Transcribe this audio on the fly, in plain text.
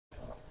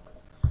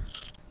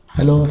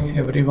Hello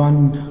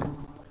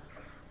everyone.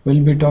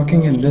 We'll be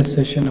talking in this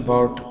session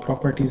about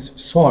properties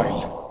of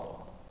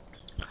soil.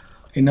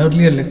 In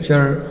earlier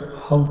lecture,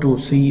 how to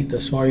see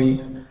the soil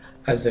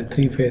as a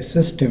three-phase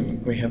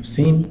system we have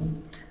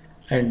seen,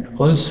 and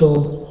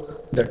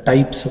also the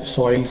types of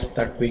soils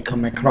that we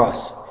come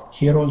across.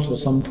 Here also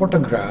some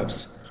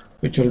photographs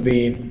which will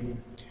be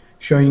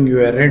showing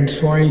you a red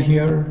soil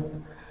here,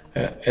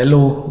 a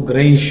yellow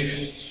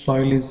grayish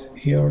soil is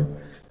here.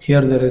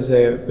 Here there is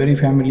a very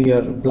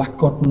familiar black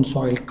cotton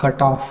soil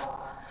cut off,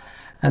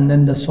 and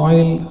then the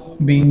soil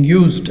being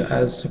used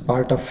as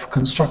part of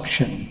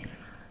construction.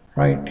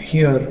 Right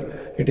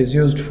here it is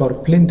used for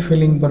plinth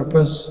filling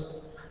purpose,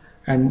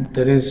 and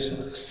there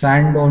is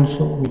sand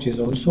also, which is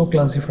also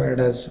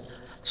classified as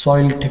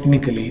soil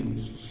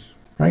technically,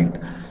 right?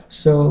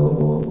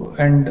 So,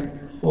 and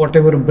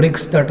whatever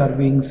bricks that are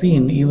being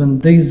seen, even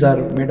these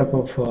are made up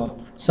of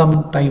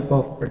some type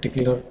of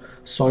particular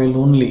soil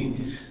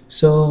only.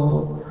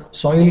 So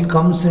soil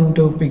comes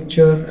into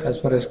picture as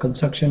far as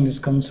construction is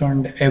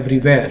concerned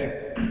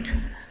everywhere.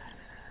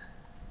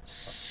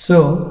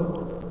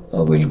 So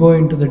we'll go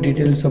into the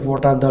details of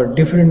what are the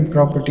different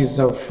properties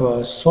of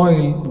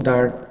soil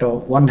that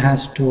one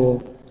has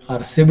to,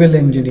 or civil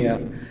engineer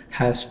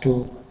has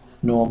to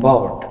know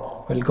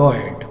about. We'll go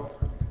ahead.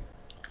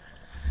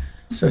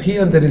 So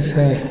here there is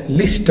a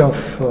list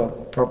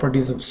of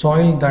properties of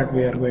soil that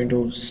we are going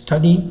to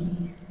study.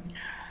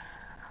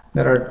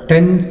 There are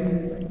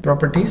 10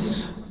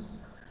 properties.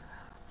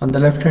 On the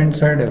left hand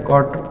side I've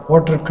got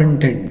water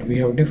content. We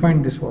have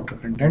defined this water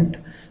content: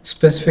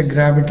 specific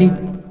gravity,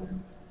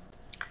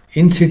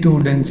 in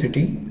situ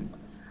density,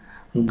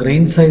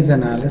 grain size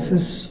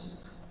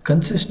analysis,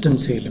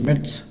 consistency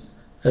limits,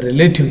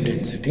 relative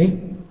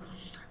density.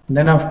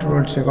 Then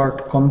afterwards you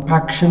got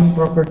compaction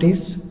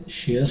properties,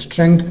 shear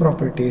strength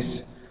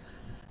properties,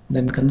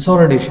 then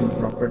consolidation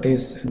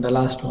properties, and the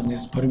last one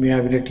is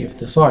permeability of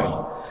the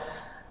soil.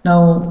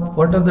 Now,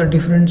 what are the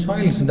different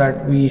soils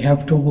that we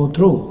have to go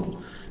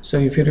through? So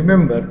if you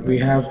remember, we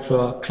have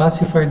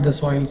classified the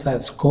soils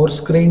as coarse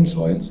grained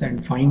soils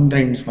and fine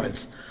grained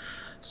soils.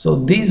 So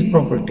these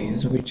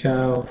properties which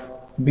have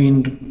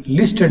been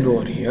listed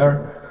over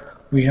here,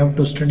 we have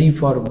to study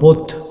for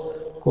both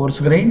coarse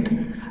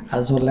grained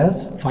as well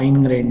as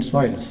fine grained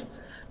soils.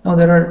 Now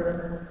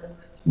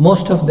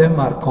most of them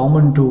are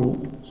common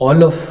to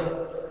all of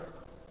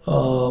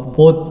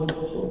both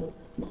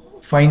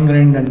fine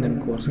grained and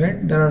then coarse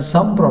grained. There are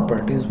some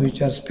properties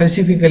which are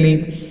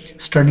specifically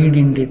studied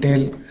in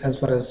detail as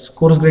far as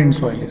coarse grained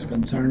soil is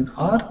concerned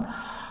or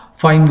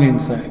fine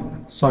grained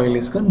soil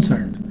is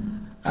concerned.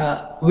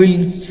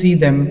 We'll see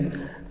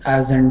them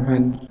as and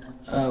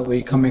when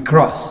we come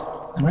across.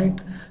 Right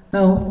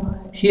now,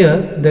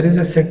 here there is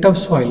a set of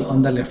soil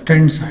on the left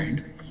hand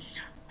side,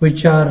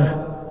 which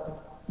are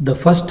the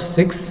first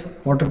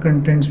 6: water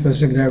content,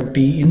 specific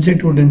gravity, in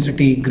situ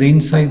density, grain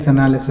size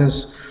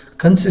analysis,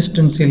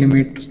 consistency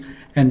limit,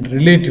 and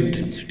relative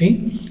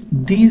density.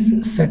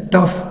 These set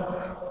of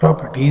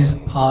properties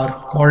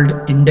are called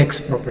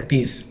index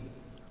properties.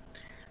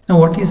 Now,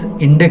 what is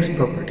index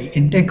property?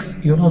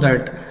 Index, you know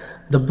that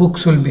the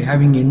books will be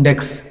having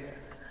index.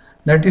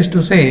 That is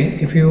to say,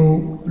 if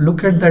you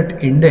look at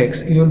that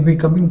index, you will be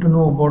coming to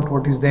know about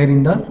what is there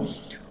in the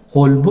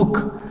whole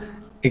book.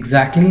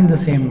 Exactly in the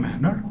same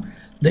manner,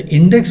 the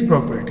index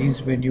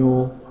properties, when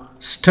you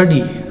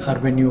study or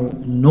when you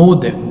know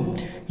them,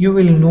 you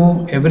will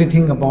know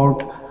everything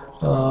about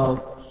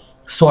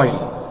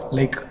soil,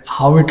 like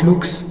how it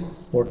looks,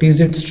 what is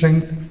its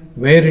strength,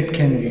 where it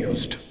can be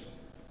used.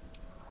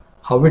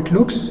 How it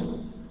looks,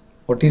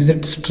 what is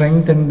its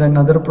strength, and then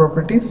other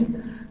properties,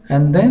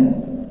 and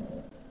then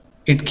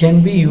it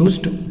can be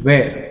used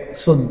where.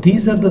 So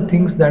these are the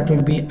things that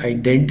will be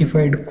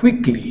identified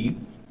quickly,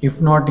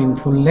 if not in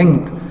full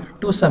length,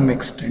 to some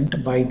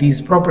extent by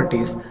these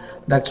properties.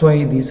 That's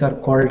why these are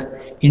called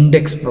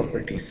index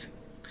properties,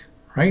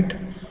 right?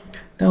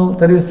 Now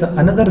there is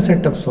another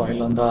set of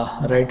soil on the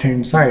right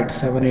hand side,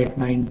 7, 8,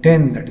 9,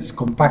 10, that is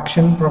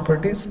compaction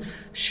properties,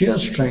 shear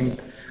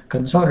strength,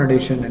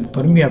 consolidation, and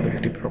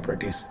permeability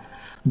properties.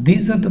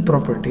 These are the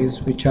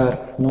properties which are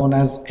known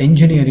as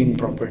engineering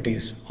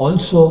properties.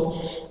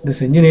 Also,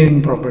 these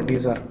engineering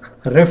properties are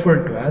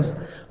referred to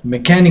as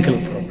mechanical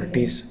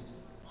properties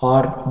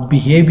or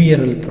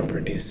behavioral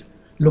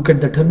properties. Look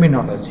at the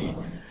terminology.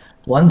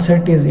 One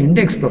set is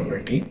index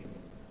property,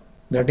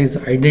 that is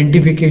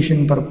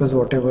identification purpose,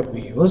 whatever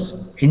we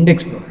use,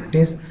 index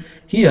properties.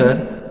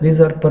 Here, these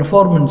are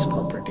performance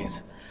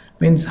properties,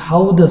 means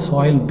how the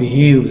soil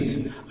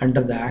behaves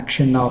under the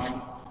action of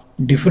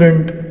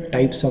different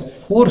types of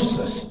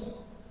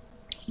forces,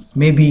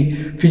 maybe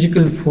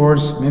physical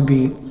force,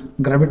 maybe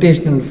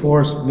gravitational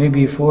force,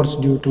 maybe force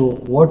due to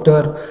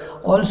water.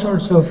 All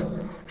sorts of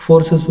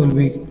forces will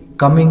be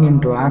coming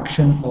into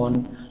action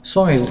on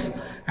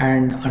soils,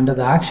 and under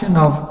the action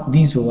of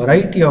these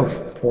variety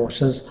of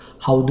forces,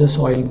 how the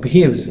soil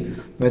behaves,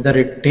 whether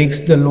it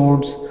takes the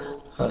loads,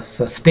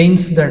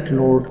 sustains that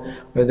load,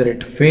 whether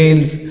it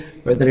fails,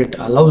 whether it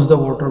allows the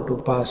water to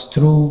pass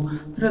through.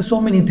 There are so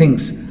many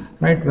things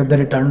right?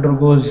 Whether it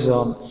undergoes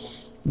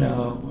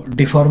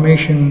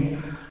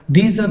deformation.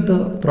 These are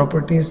the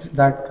properties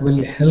that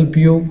will help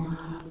you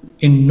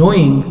in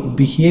knowing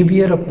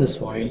behavior of the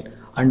soil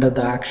under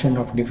the action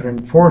of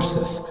different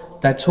forces.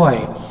 That's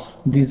why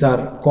these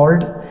are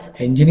called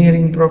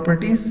engineering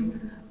properties,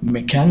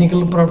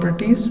 mechanical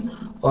properties,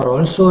 or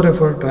also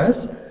referred to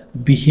as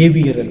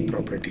behavioral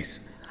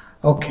properties.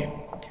 Okay,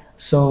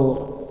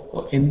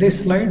 so in this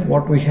slide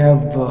what we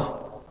have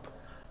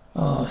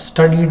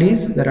studied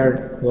is there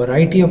are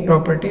variety of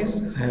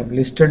properties. I have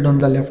listed on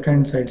the left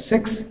hand side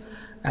 6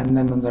 and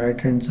then on the right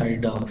hand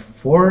side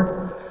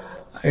 4.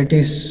 It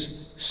is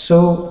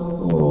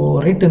so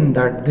written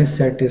that this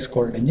set is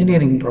called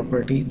engineering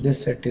property,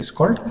 this set is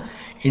called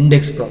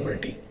index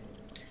property.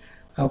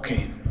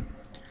 Okay,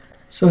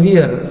 so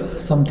here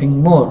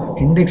something more,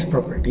 index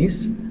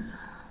properties.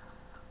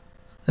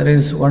 There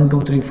is 1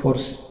 2 3 4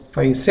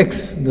 5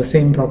 6, the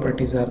same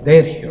properties are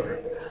there here,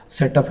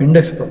 set of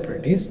index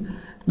properties.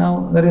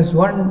 Now there is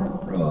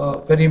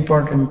one very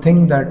important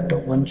thing that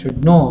one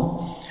should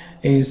know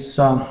is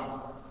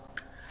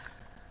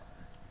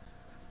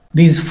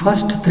these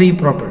first 3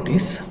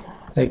 properties,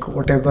 like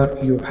whatever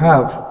you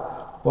have,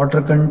 water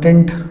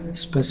content,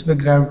 specific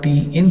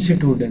gravity, in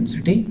situ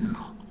density,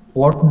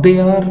 what they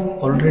are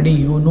already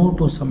you know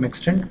to some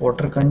extent.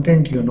 Water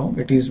content, you know,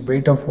 it is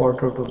weight of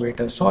water to weight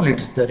of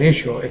solids, the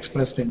ratio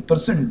expressed in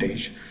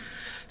percentage.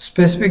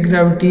 Specific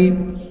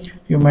gravity,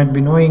 you might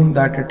be knowing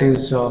that it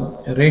is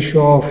a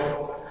ratio of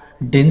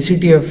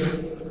density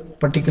of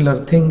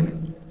particular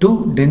thing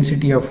to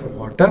density of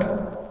water,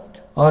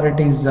 or it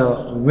is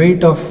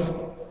weight of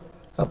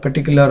a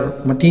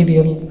particular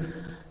material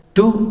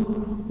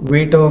to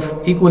weight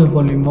of equal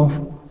volume of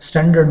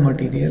standard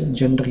material,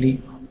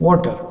 generally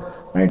water,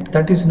 right?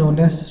 That is known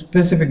as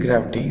specific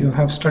gravity. You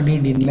have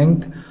studied in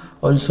length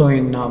also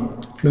in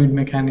fluid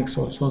mechanics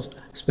also.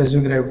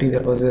 Specific gravity,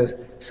 there was a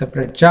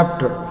separate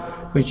chapter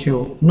which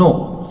you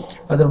know,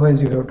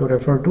 otherwise you have to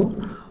refer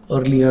to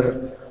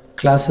earlier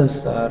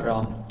classes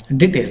or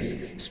details.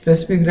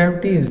 Specific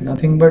gravity is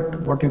nothing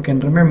but, what you can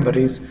remember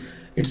is,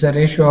 it's a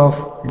ratio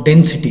of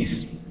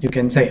densities. You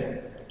can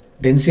say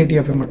density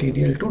of a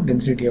material to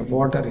density of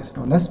water is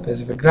known as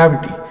specific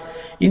gravity.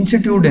 In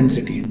situ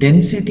density,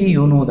 density,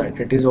 you know that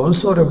it is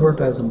also referred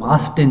to as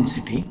mass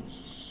density,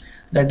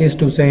 that is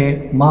to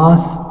say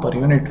mass per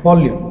unit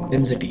volume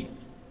density.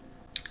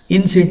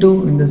 In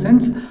situ in the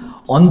sense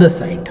on the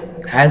site,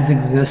 as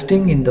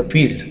existing in the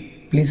field.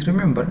 Please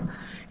remember,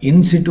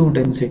 in situ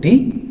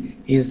density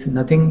is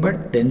nothing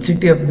but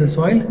density of the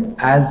soil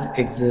as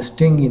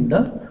existing in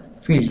the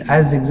field,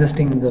 as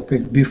existing in the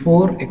field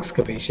before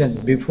excavation,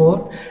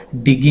 before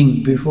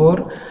digging,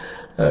 before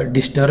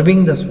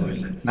disturbing the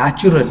soil.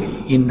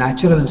 Naturally, in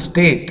natural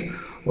state,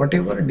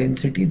 whatever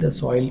density the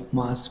soil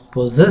mass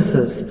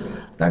possesses,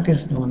 that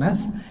is known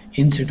as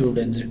in situ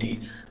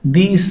density.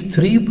 These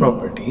 3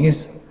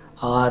 properties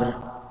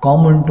are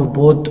common to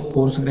both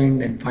coarse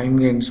grained and fine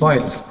grained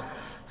soils.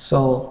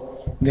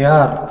 So they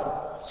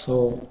are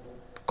so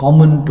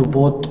common to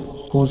both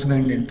coarse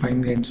grained and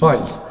fine grained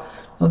soils.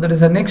 Now there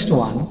is a next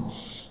one,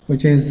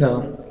 which is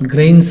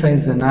grain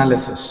size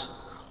analysis.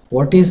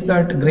 What is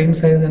that grain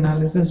size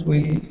analysis?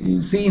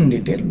 We'll see in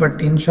detail,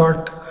 but in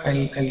short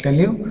I'll tell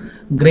you.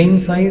 Grain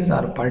size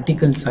or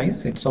particle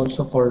size, it's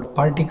also called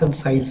particle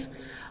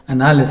size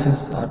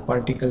analysis or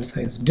particle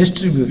size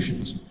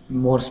distributions.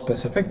 More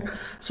specific,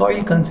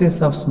 soil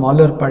consists of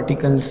smaller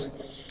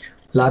particles,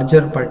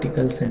 larger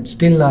particles, and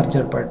still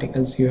larger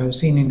particles. You have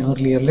seen in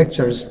earlier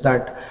lectures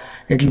that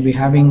it will be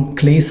having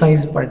clay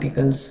size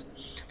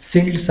particles,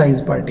 silt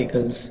size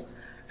particles,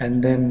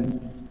 and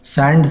then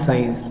sand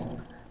size,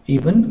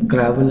 even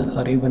gravel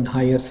or even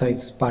higher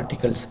size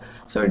particles.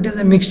 So it is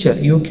a mixture.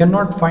 You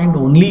cannot find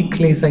only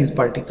clay size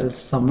particles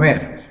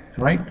somewhere,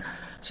 right?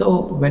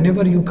 So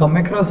whenever you come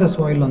across a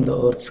soil on the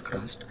earth's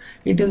crust,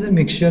 it is a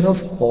mixture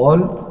of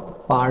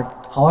all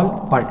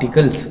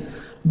particles.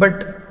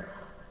 But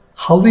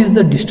how is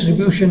the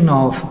distribution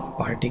of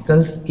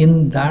particles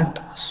in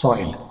that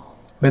soil?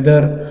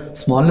 Whether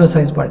smaller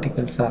size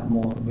particles are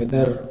more,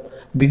 whether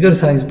bigger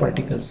size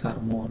particles are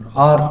more,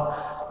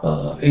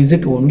 or is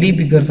it only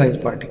bigger size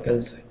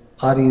particles,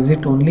 or is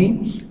it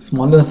only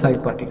smaller size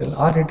particle,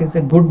 or it is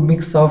a good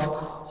mix of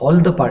all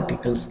the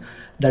particles.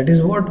 That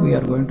is what we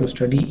are going to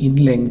study in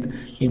length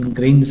in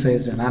grain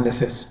size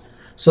analysis.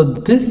 So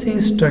this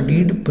is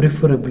studied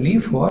preferably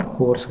for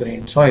coarse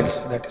grained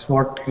soils. That is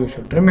what you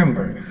should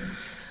remember.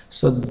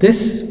 So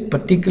this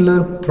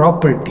particular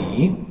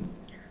property,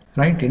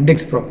 right,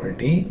 index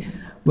property,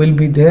 will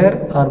be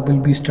there or will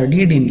be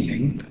studied in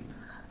length,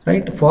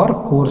 right, for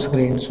coarse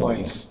grained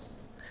soils.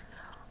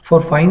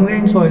 For fine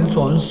grained soils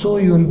also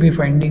you will be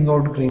finding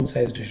out grain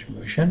size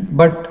distribution,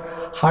 but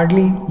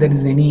hardly there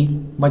is any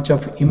much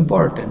of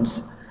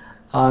importance,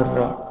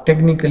 or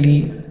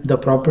technically the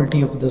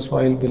property of the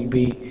soil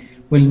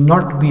will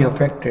not be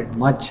affected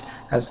much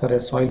as far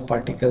as soil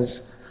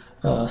particles,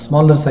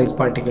 smaller size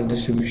particle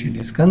distribution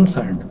is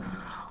concerned.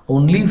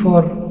 Only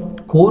for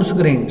coarse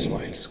grained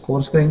soils.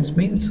 Coarse grains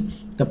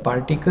means the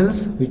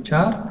particles which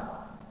are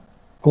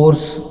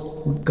coarse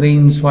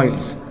grain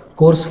soils.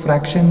 Coarse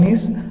fraction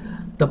is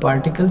the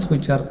particles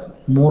which are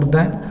more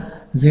than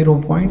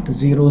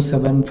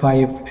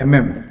 0.075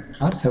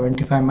 mm or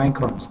 75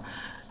 microns.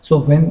 So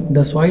when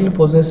the soil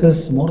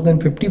possesses more than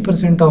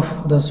 50%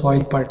 of the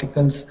soil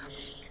particles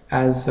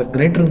as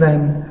greater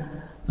than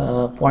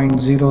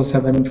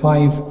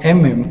 0.075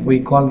 mm, we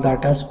call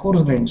that as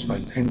coarse grain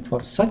soil. And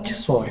for such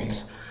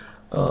soils,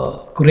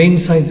 grain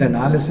size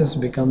analysis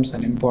becomes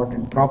an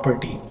important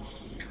property.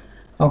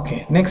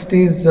 Okay, next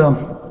is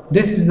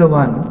this is the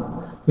one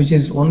which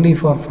is only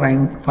for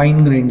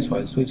fine grain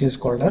soils, which is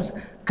called as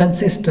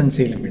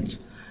consistency limits.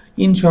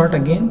 In short,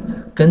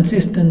 again,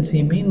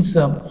 consistency means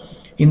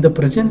in the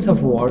presence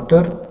of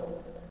water,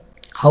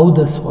 how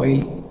the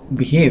soil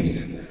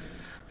behaves,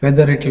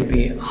 whether it will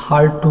be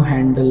hard to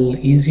handle,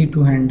 easy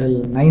to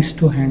handle, nice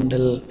to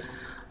handle,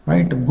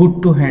 right,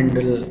 good to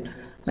handle.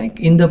 Like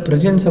in the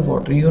presence of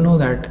water, you know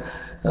that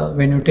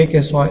when you take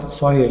a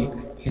soil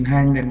in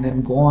hand and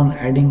then go on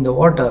adding the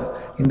water,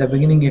 in the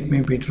beginning it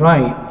may be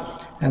dry,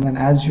 and then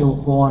as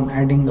you go on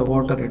adding the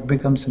water, it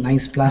becomes a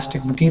nice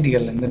plastic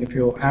material, and then if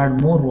you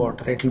add more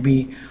water, it will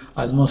be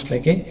almost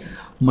like a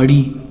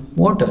muddy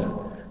water.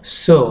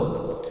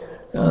 So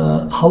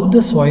how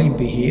the soil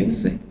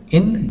behaves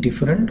in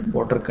different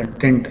water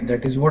content,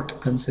 that is what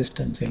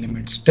consistency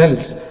limits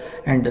tells.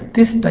 And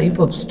this type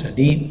of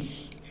study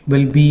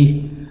will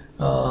be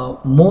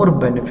more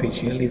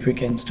beneficial if we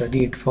can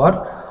study it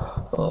for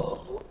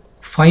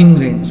fine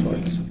grained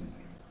soils.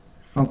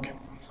 Okay,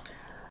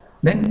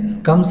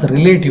 then comes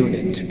relative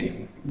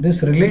density.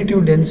 This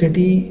relative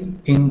density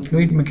in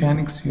fluid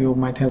mechanics, you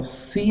might have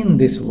seen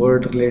this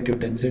word relative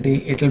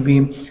density. It will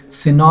be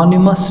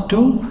synonymous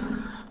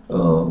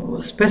to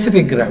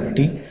specific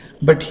gravity,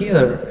 but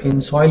here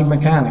in soil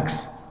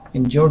mechanics,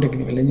 in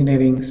geotechnical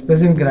engineering,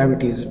 specific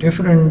gravity is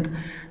different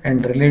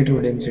and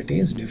relative density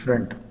is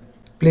different.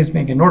 Please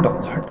make a note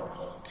of that.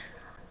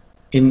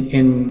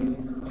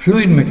 In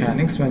fluid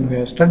mechanics, when we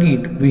have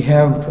studied, we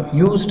have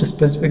used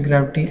specific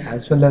gravity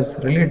as well as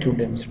relative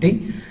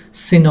density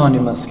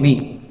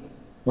synonymously,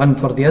 one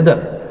for the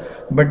other.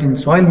 But in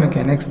soil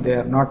mechanics, they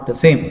are not the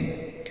same.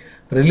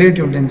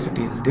 Relative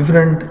density is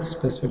different,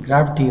 specific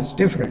gravity is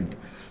different.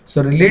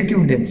 So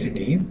relative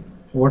density,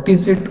 what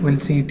is it?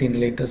 We'll see it in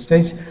later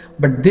stage,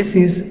 but this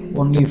is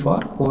only for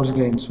coarse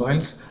grained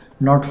soils,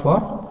 not for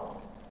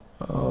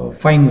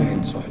fine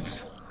grained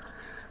soils.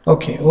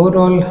 Okay,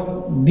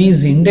 overall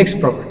these index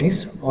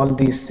properties, all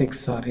these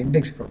 6 are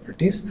index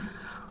properties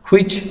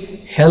which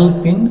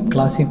help in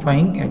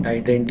classifying and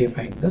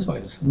identifying the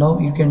soils. Now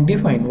you can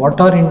define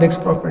what are index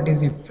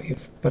properties.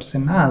 If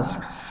person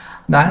asks,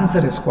 the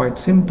answer is quite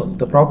simple.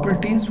 The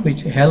properties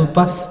which help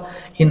us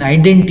in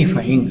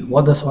identifying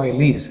what the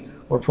soil is,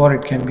 what for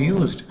it can be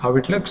used, how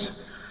it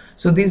looks.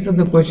 So these are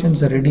the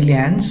questions readily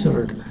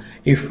answered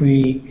if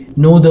we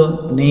know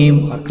the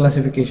name or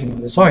classification of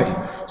the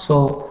soil.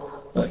 So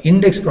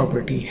index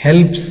property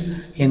helps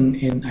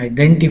in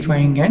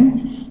identifying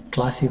and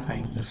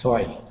classifying the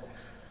soil.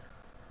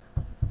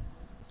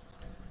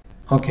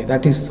 Okay,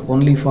 that is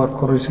only for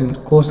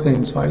coarse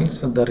grained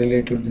soils. The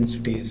relative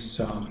density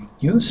is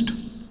used.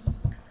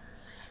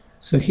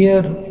 So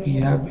here we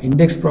have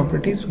index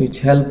properties which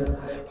help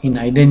in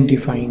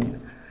identifying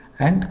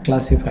and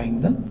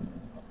classifying the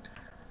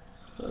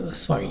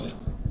soil.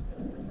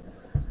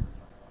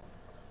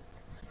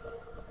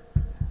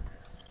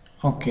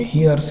 Okay,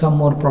 here are some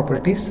more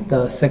properties.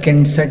 The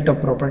second set of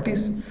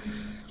properties: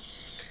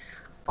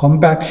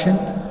 compaction,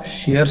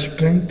 shear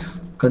strength,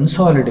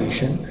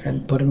 consolidation,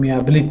 and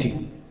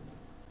permeability.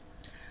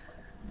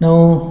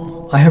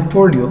 Now I have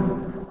told you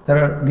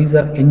these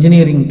are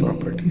engineering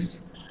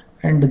properties,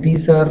 and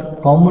these are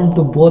common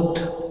to both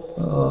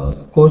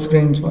coarse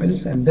grained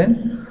soils and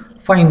then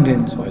fine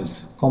grained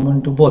soils,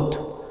 common to both.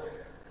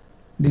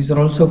 These are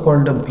also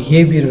called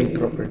behavioral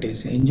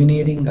properties.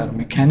 Engineering or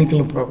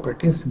mechanical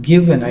properties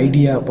give an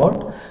idea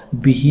about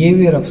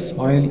behavior of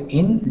soil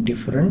in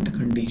different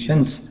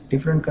conditions.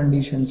 Different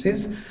conditions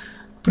is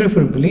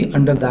preferably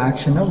under the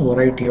action of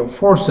variety of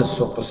forces,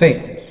 so to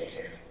say,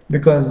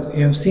 because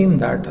you have seen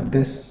that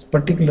this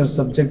particular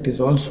subject is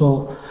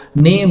also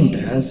named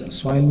as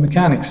soil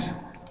mechanics.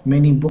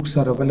 Many books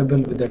are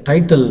available with the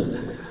title.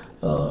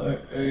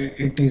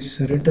 It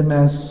is written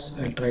as,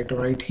 I'll try to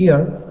write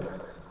here,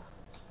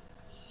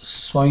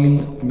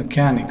 soil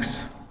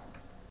mechanics.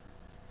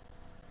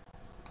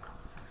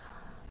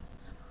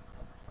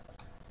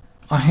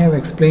 I have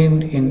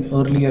explained in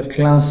earlier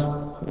class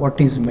what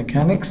is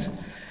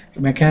mechanics.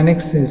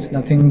 Mechanics is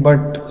nothing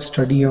but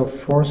study of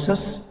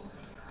forces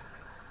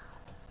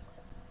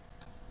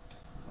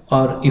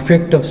or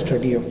effect of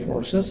study of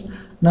forces.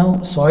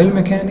 Now soil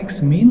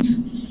mechanics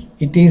means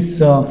it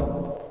is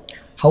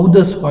how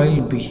the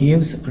soil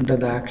behaves under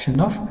the action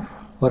of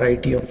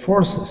variety of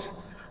forces.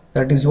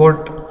 That is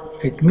what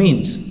it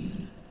means.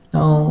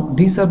 Now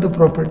these are the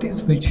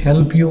properties which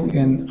help you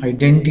in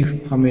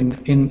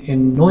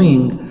in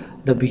knowing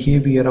the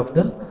behavior of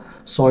the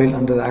soil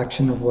under the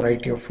action of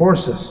variety of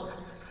forces.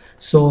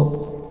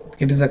 So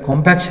it is a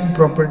compaction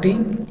property,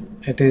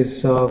 it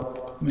is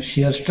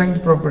shear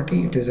strength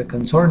property, it is a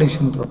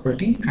consolidation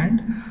property,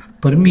 and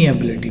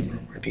permeability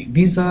property.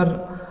 These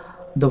are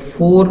the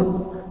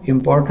four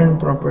important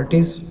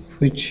properties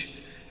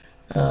which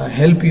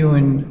help you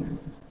in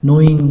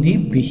knowing the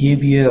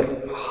behavior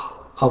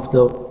of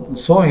the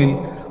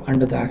soil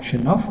under the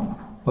action of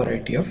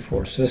variety of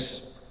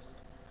forces.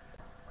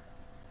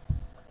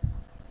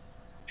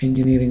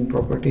 Engineering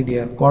property, they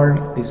are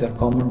called, these are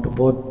common to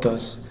both the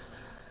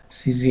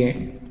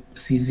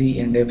CZ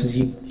and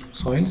FG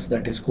soils,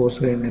 that is coarse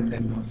grained and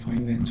then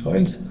fine grained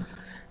soils.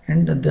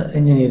 And the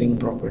engineering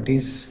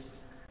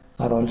properties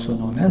are also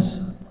known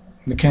as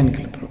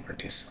mechanical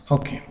properties.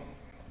 Okay,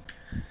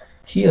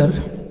 here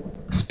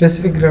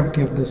specific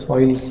gravity of the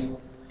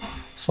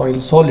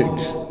soil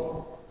solids.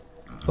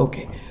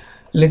 Okay,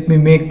 let me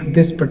make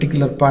this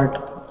particular part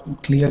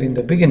clear in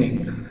the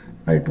beginning,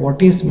 right?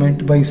 What is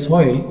meant by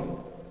soil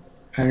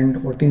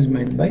and what is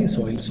meant by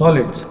soil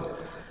solids.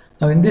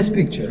 Now in this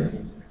picture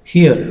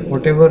here,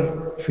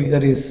 whatever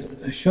figure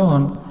is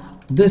shown,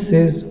 this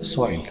is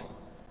soil,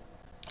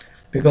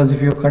 because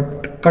if you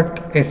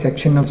cut a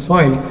section of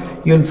soil,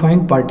 you will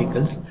find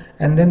particles,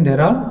 and then there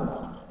are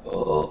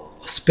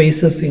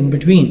spaces in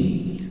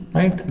between,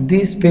 right?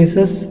 These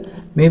spaces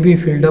may be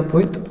filled up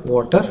with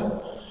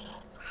water.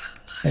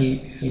 I'll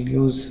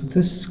use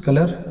this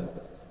color.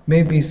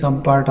 Maybe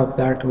some part of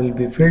that will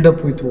be filled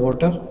up with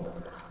water,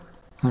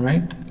 all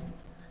right,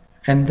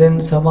 and then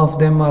some of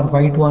them are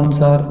white ones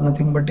are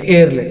nothing but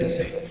air, let us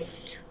say,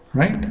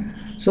 right?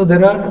 So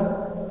there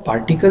are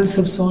particles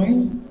of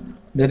soil,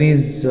 there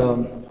is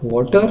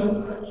water,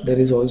 there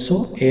is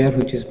also air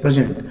which is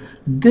present.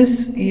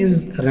 This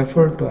is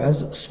referred to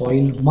as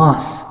soil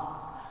mass.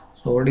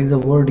 So what is the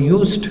word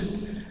used?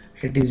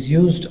 It is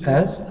used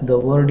as, the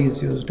word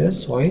is used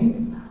as soil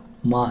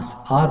mass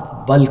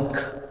or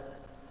bulk.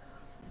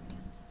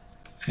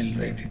 I'll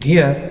write it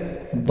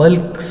here,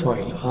 bulk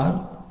soil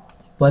or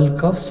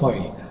bulk of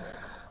soil,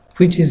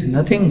 which is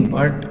nothing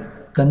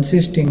but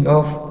consisting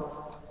of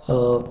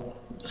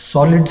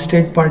solid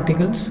state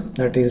particles,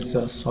 that is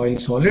soil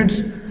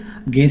solids,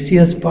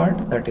 gaseous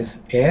part, that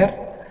is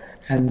air,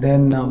 and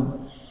then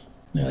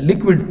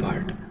liquid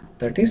part,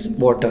 that is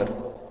water.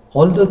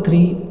 All the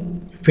three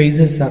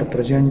phases are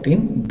present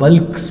in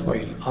bulk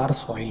soil or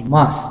soil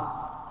mass.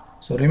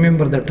 So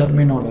remember the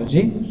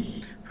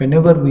terminology.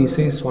 Whenever we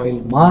say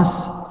soil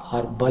mass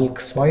or bulk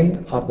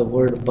soil, or the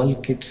word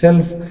bulk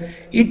itself,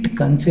 it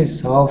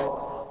consists of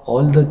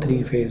all the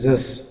three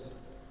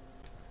phases,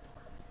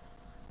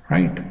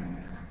 right?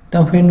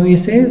 Now when we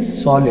say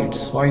solids,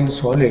 soil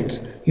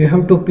solids, you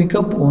have to pick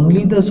up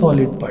only the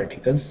solid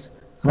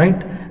particles,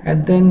 right,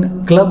 and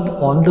then club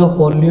all the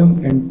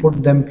volume and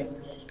put them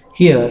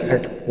here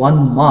at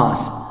one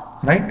mass,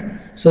 right?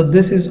 So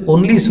this is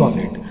only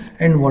solid,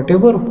 and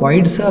whatever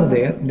voids are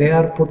there, they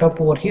are put up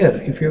over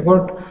here. If you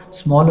got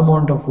small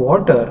amount of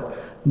water,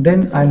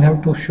 then I'll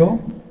have to show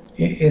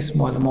a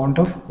small amount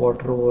of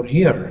water over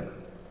here.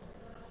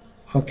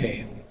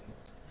 Okay,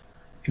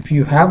 if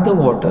you have the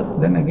water,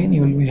 then again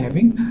you will be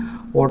having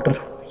water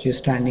which is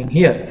standing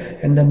here,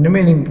 and the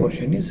remaining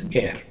portion is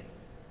air.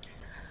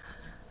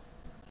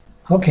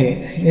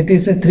 Okay, it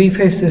is a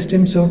three-phase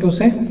system, so to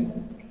say.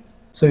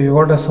 So you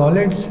got a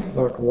solids, you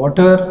got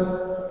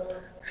water,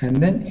 and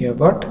then you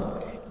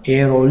got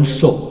air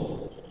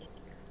also.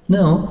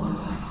 Now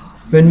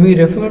when we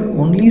refer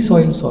only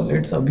soil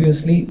solids,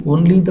 obviously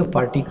only the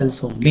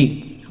particles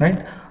only,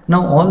 right?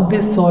 Now all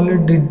this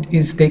solid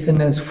is taken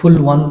as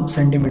full 1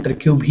 centimeter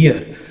cube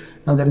here.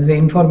 Now there is a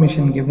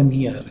information given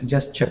here,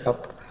 just check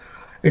up.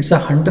 It's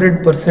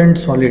 100%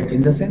 solid,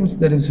 in the sense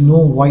there is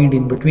no void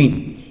in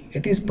between.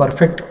 It is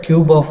perfect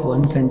cube of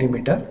 1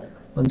 centimeter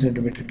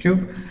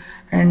cube,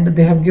 and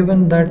they have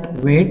given that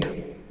weight,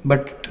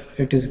 but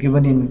it is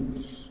given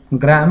in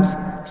grams,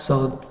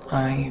 so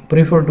I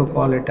prefer to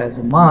call it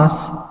as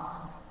mass,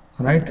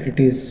 right? It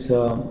is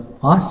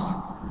mass,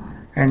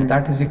 and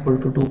that is equal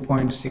to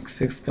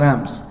 2.66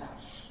 grams,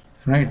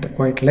 right?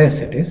 Quite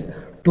less, it is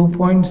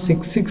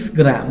 2.66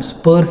 grams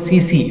per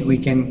cc, we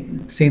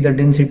can say the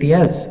density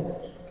as.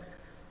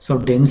 So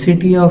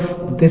density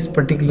of this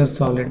particular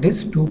solid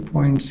is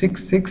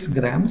 2.66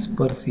 grams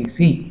per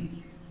cc.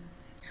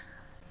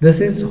 This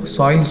is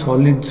soil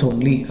solids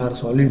only, or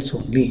solids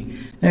only.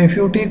 Now if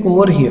you take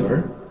over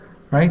here,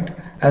 right,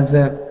 as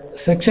a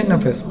section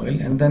of a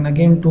soil, and then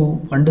again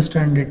to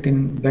understand it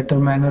in better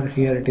manner,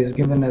 here it is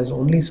given as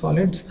only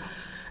solids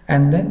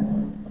and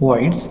then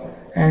voids,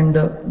 and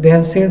they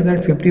have said that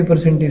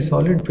 50% is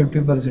solid,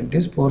 50%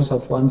 is pores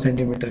of 1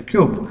 centimeter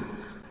cube,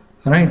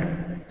 right?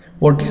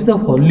 What is the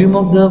volume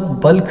of the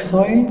bulk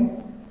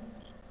soil?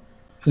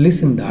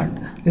 Listen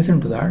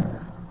to that.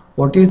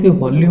 What is the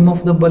volume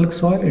of the bulk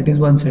soil? It is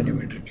 1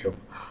 centimeter cube.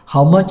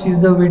 How much is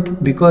the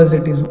weight? Because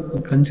it is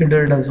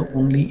considered as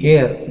only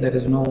air, there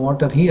is no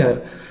water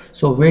here,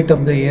 so weight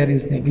of the air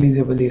is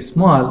negligibly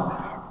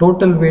small.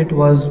 Total weight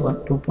was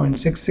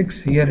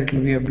 2.66, here it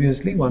will be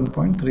obviously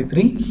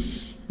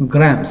 1.33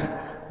 grams,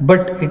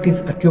 but it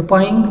is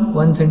occupying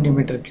 1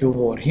 centimeter cube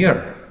over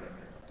here.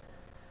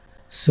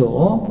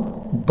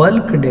 So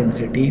bulk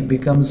density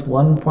becomes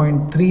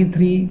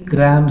 1.33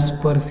 grams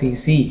per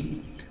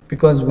cc,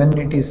 because when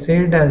it is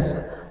said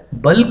as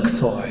bulk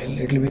soil,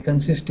 it will be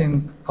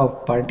consisting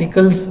of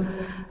particles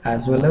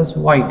as well as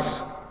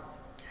voids.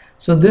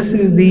 So this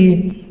is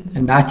the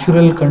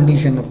natural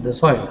condition of the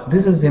soil.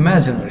 This is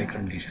imaginary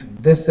condition.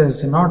 This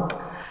is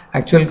not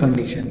actual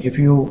condition. If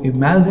you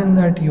imagine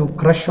that you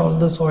crush all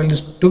the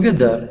soils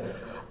together,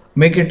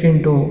 make it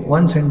into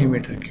 1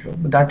 centimeter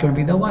cube, that will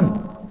be the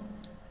one,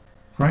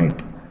 right?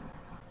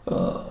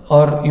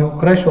 Or you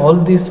crush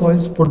all these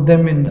soils, put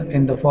them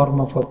in the form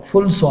of a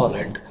full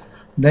solid,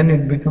 then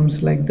it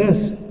becomes like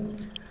this.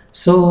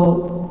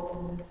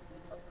 So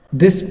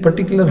this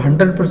particular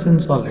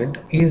 100% solid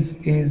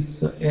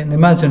is an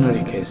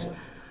imaginary case.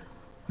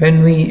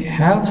 When we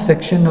have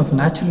section of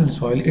natural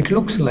soil, it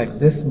looks like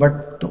this,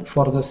 but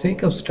for the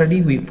sake of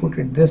study we put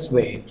it this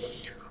way,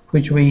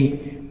 which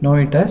we know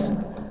it as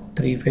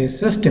three-phase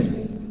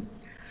system.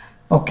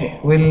 Okay,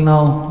 we'll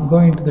now go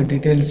into the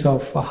details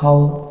of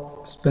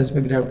how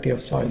specific gravity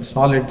of soil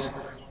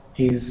solids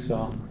is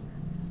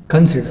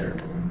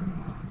considered.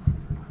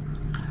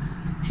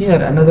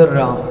 Here another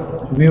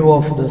view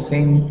of the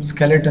same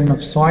skeleton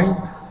of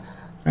soil,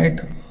 right?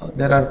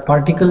 There are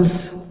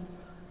particles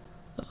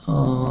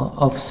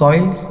of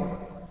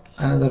soil.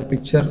 Another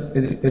picture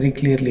very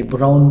clearly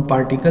brown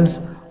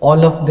particles,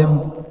 all of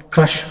them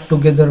crushed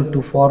together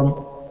to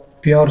form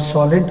pure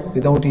solid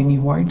without any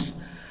voids.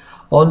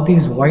 All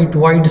these white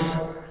voids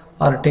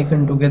are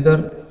taken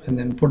together and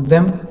then put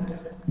them,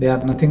 they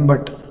are nothing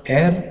but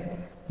air.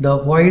 The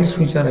voids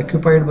which are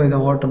occupied by the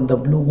water, the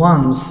blue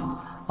ones,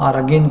 are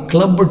again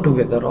clubbed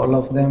together, all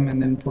of them,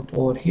 and then put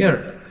over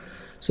here.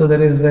 So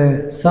there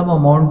is some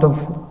amount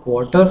of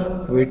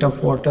water, weight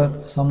of water,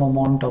 some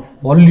amount of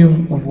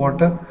volume of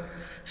water.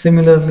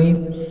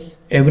 Similarly,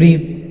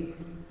 every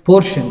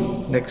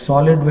portion, like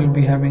solid will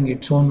be having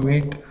its own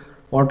weight,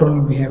 water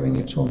will be having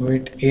its own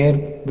weight,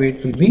 air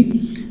weight will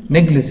be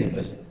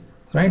negligible,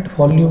 right?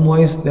 Volume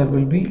wise there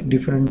will be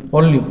different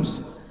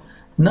volumes.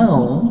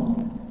 Now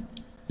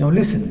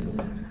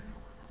listen,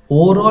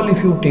 overall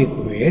if you take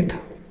weight,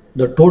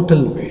 the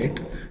total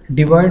weight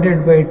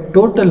divided by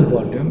total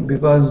volume,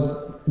 because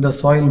the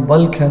soil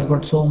bulk has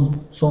got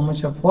so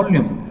much of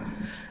volume.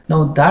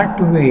 Now that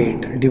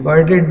weight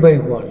divided by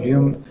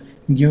volume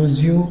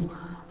gives you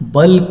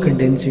bulk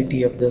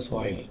density of the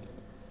soil.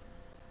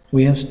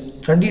 We have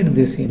studied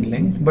this in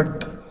length,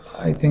 but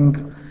I think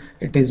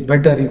it is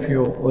better if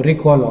you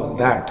recall all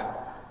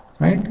that,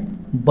 right?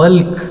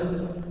 Bulk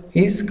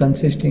is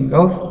consisting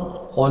of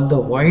all the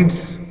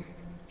voids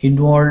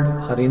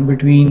involved or in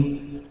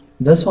between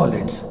the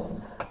solids.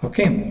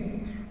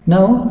 Okay,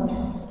 now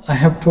I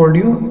have told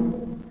you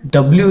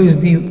W is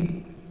the,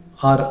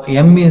 or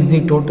M is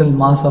the total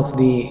mass of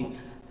the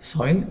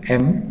soil,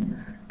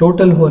 M.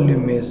 Total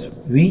volume is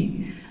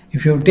V.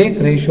 If you take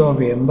ratio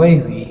of M by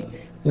V,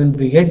 you will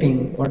be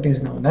getting what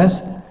is known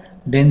as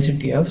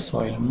density of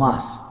soil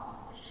mass.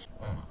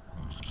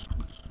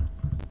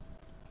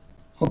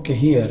 Okay,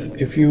 here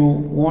if you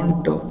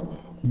want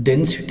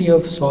density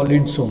of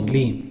solids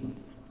only,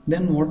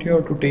 then what you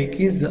have to take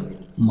is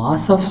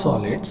mass of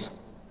solids,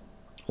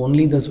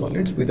 only the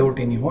solids without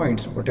any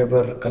voids.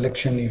 Whatever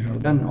collection you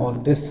have done, all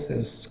this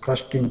is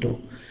crushed into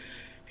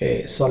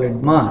a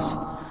solid mass.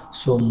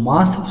 So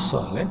mass of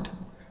solid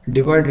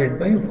divided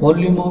by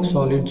volume of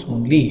solids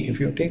only. If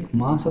you take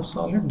mass of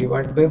solid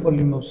divided by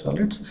volume of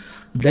solids,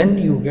 then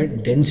you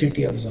get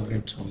density of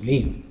solids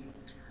only.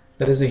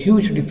 There is a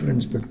huge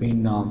difference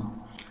between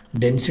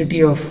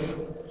density of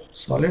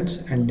solids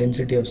and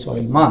density of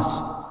soil mass.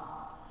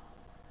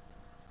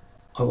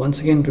 I once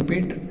again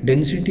repeat,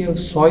 density of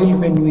soil,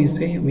 when we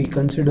say, we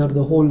consider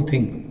the whole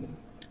thing,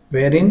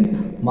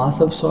 wherein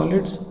mass of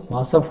solids,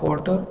 mass of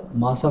water,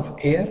 mass of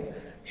air,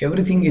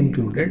 everything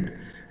included,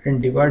 and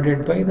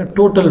divided by the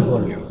total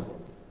volume.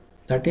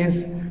 That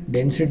is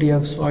density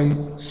of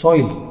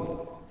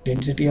soil,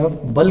 density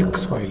of bulk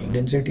soil,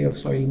 density of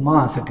soil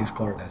mass it is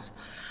called as.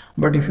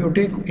 But if you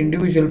take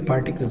individual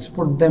particles,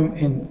 put them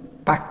in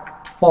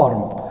packed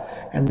form,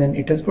 and then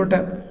it has got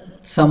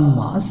some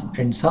mass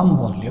and some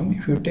volume.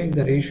 If you take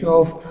the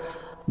ratio of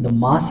the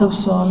mass of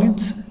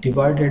solids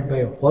divided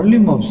by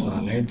volume of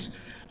solids,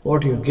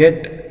 what you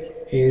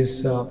get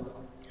is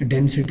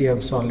density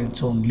of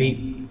solids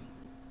only.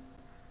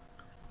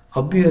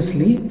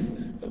 Obviously,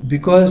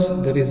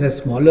 because there is a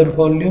smaller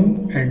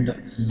volume and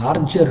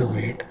larger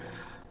weight,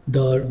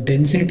 the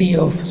density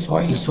of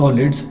soil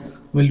solids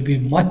will be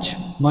much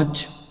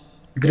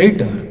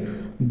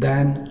greater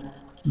than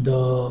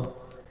the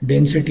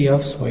density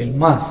of soil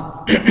mass.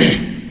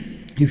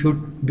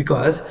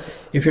 Because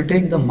if you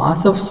take the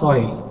mass of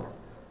soil,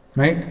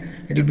 right,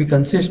 it will be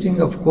consisting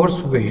of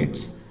coarse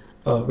weights,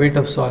 weight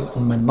of soil,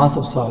 mass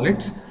of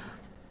solids,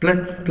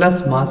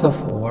 plus mass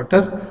of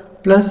water,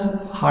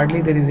 plus hardly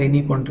there is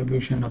any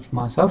contribution of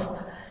mass of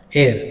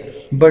air.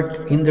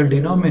 But in the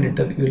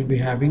denominator you will be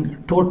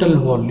having total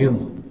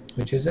volume,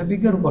 which is a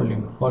bigger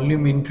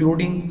volume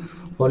including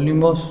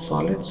volume of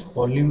solids,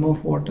 volume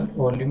of water,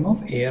 volume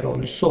of air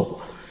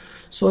also.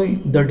 So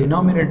the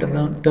denominator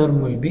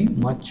term will be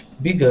much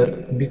bigger.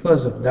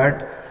 Because of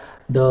that,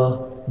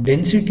 the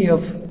density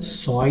of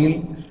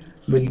soil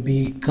will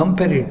be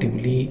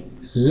comparatively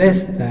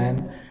less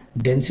than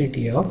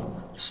density of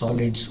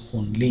solids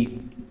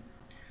only.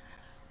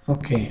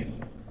 Okay,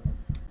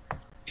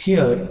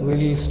 here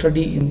we'll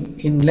study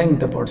in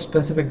length about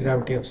specific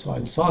gravity of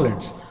soil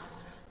solids.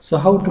 So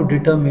how to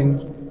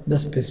determine the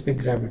specific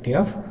gravity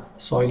of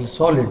soil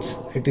solids?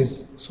 It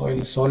is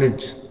soil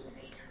solids.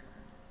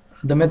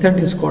 The method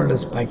is called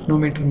as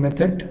pyknometer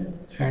method,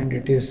 and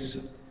it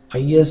is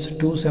IS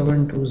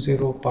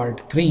 2720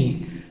 part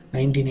 3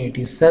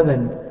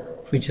 1987,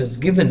 which has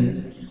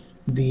given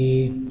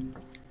the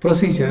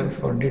procedure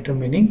for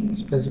determining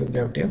specific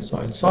gravity of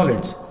soil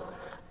solids.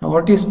 Now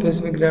what is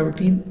specific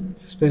gravity?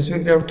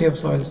 Specific gravity of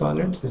soil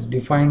solids is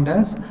defined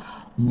as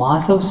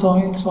mass of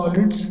soil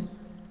solids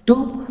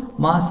to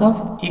mass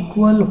of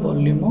equal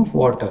volume of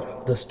water.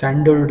 The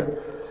standard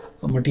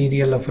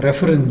material of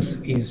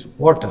reference is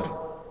water.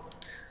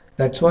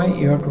 That's why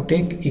you have to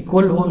take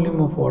equal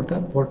volume of water.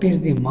 What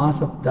is the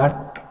mass of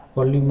that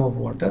volume of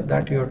water?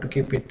 That you have to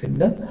keep it in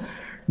the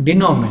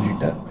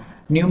denominator.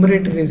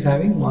 Numerator is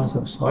having mass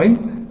of soil,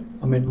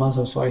 mass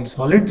of soil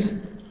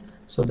solids.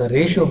 So the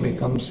ratio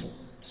becomes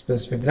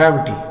specific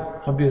gravity.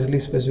 Obviously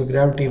specific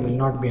gravity will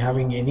not be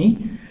having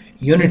any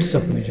units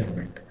of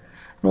measurement.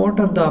 Now what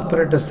are the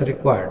apparatus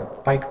required?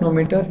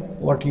 Pyknometer,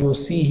 what you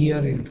see here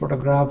in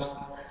photographs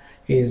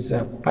is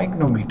a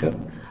pyknometer,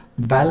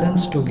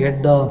 balanced to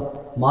get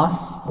the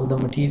mass of the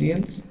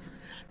materials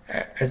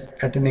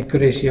at an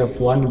accuracy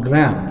of 1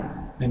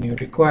 gram. Then you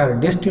require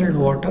distilled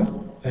water.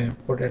 I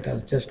put it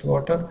as just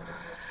water.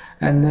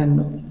 And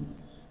then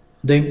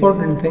the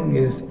important thing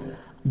is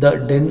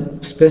the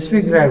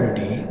specific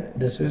gravity.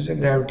 The specific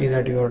gravity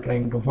that you are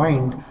trying to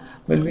find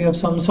will be of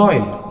some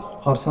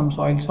soil or some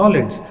soil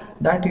solids,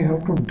 that you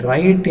have to dry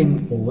it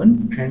in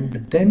oven and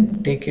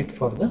then take it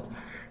for the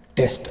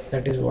test.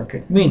 That is what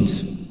it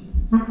means.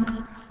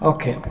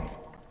 Okay.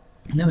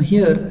 Now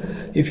here,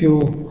 if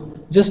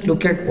you just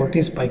look at what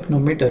is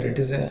pyknometer, it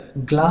is a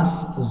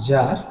glass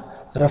jar,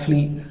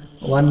 roughly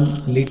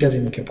 1 liter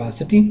in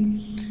capacity.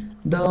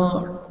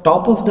 The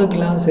top of the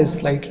glass is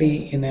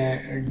slightly in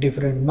a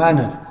different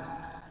manner.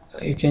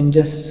 You can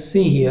just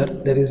see here,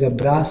 there is a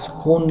brass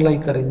cone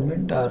like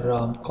arrangement,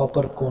 or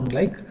copper cone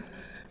like.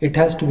 It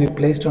has to be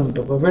placed on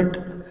top of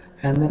it,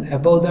 and then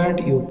above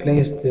that you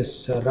place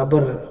this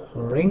rubber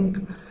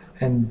ring,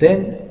 and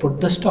then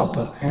put the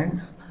stopper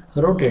and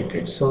rotate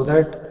it so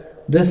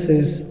that this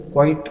is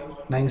quite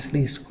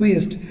nicely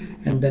squeezed,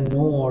 and then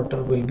no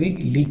water will be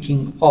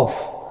leaking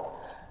off.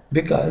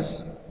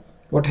 Because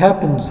what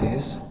happens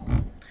is,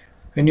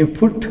 when you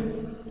put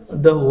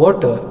the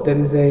water, there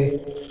is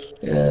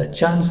a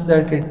chance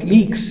that it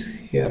leaks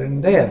here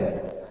and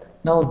there.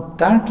 Now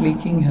that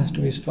leaking has to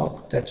be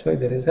stopped. That's why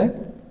there is a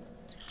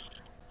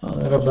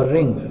rubber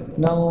ring.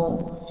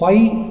 Now why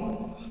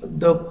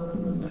the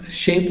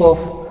shape of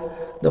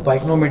the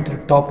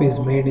pyknometer top is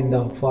made in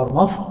the form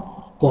of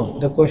cone?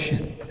 The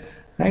question,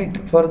 right?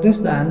 For this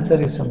the answer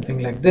is something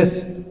like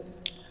this.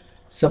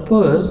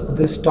 Suppose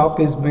this top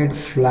is made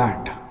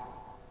flat,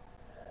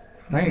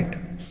 right?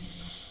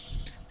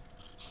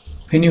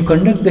 When you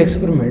conduct the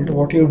experiment,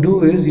 what you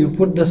do is you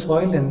put the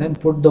soil and then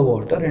put the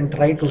water and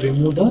try to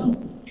remove the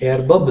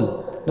air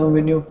bubble. Now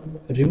when you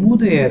remove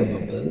the air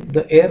bubble,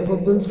 the air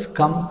bubbles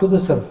come to the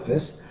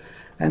surface,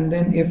 and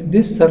then if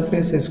this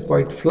surface is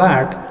quite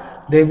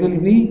flat, they will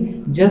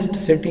be just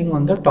sitting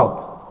on the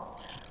top.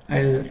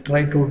 I'll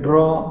try to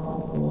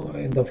draw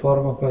in the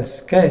form of a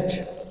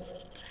sketch.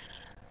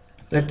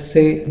 Let's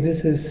say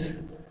this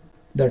is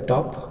the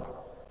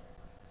top,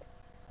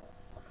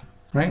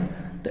 right?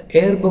 The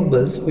air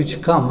bubbles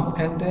which come,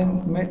 and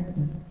then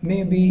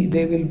maybe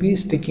they will be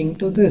sticking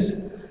to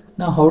this.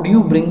 Now how do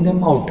you bring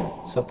them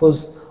out?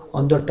 Suppose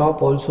on the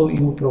top also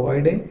you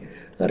provide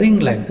a ring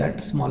like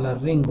that, smaller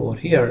ring over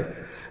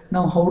here.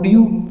 Now how do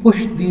you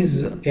push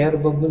these air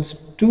bubbles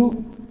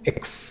to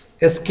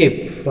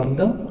escape from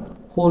the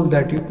hole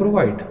that you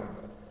provide?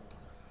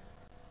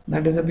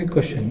 That is a big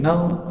question.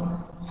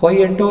 Now why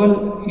at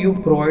all you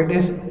provide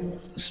a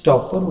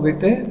stopper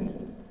with a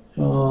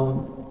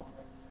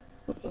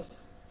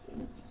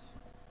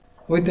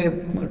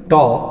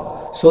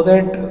top, so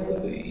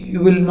that you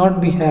will not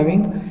be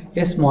having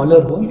a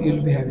smaller hole, you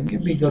will be having a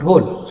bigger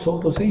hole.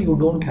 So to say, you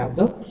don't have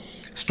the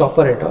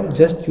stopper at all,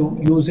 just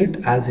you use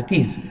it as it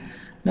is.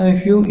 Now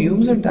if you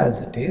use it as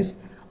it is,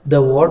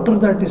 the water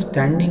that is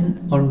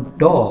standing on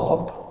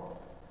top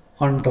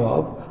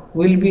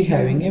will be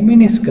having a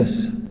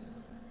meniscus,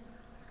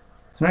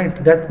 right?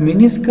 That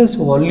meniscus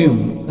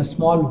volume, a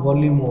small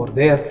volume over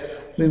there,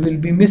 we will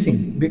be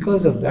missing.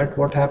 Because of that,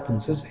 what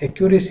happens is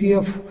accuracy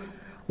of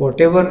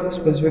whatever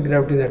specific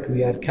gravity that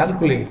we are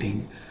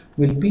calculating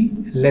will be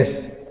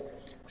less.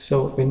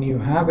 So when you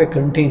have a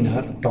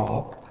container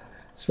top,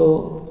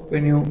 so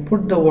when you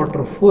put the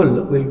water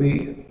full, we'll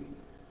be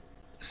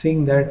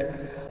seeing that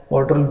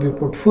water will be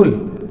put full.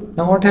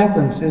 Now what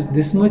happens is,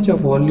 this much of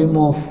volume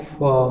of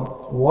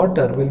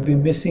water will be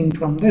missing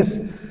from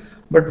this.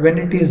 But when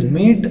it is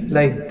made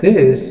like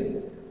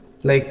this,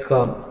 like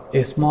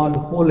a small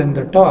hole in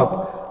the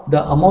top,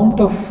 the amount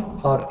of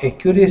or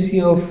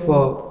accuracy of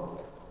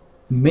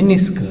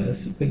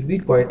meniscus will be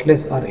quite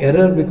less, or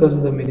error because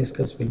of the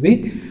meniscus will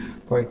be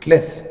quite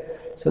less.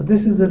 So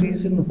this is the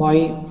reason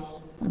why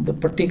the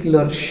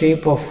particular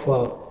shape of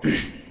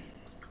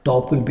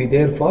top will be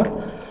there for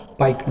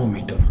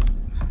pycnometer.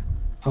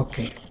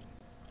 Okay,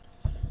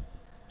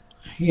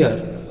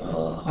 here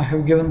I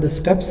have given the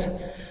steps.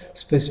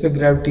 Specific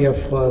gravity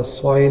of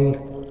soil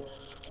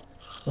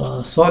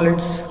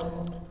solids.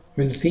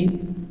 We'll see.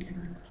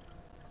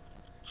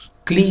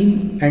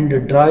 Clean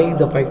and dry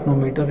the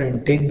pycnometer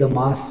and take the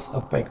mass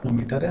of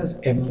pycnometer as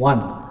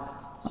M1.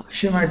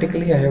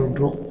 Schematically I have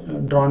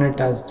drawn it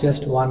as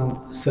just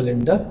one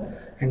cylinder,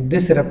 and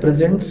this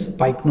represents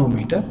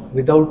pycnometer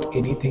without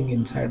anything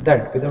inside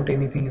that, without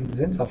anything in the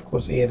sense, of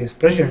course air is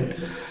present,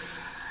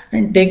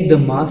 and take the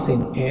mass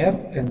in air,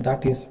 and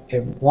that is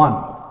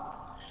M1.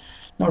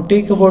 Now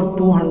take about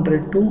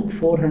 200 to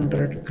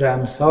 400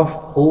 grams of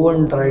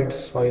oven dried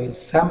soil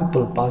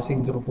sample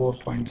passing through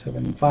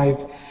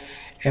 4.75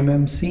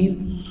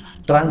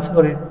 mmC,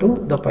 transfer it to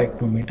the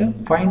pycnometer,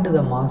 find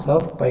the mass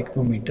of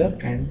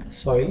pycnometer and the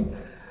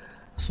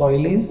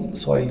soil is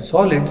soil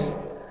solids,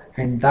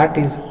 and that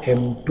is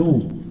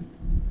M2.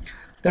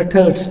 The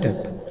third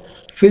step,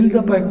 fill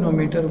the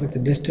pycnometer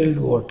with distilled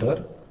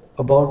water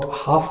about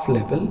half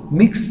level,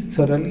 mix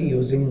thoroughly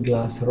using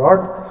glass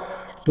rod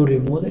to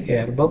remove the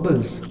air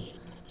bubbles.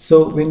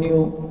 So when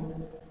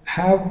you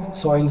have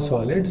soil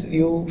solids,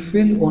 you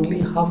fill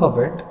only half of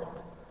it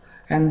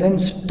and then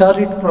stir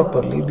it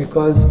properly,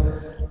 because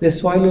the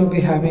soil will be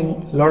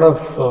having a lot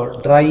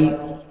of dry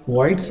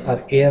voids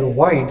or air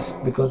voids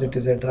because it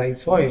is a dry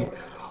soil.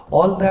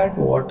 All that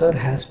water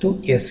has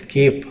to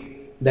escape.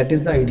 That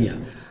is the idea.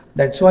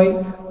 That's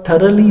why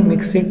thoroughly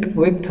mix it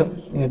with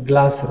a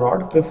glass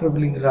rod,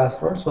 preferably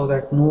glass rod, so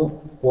that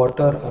no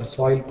water or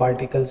soil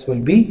particles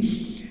will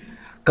be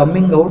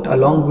coming out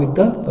along with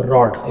the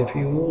rod. If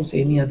you use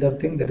any other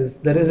thing,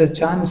 there is a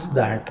chance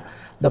that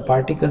the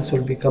particles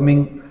will be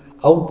coming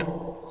out,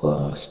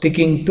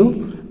 sticking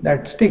to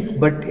that stick.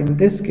 But in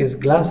this case,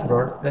 glass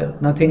rod, there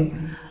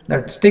nothing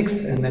that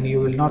sticks, and then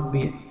you will not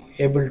be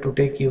able to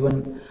take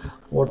even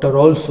water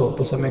also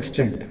to some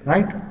extent,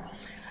 right?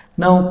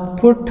 Now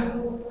put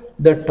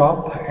the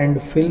top and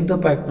fill the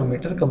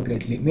pycnometer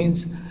completely,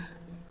 means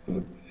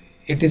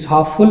it is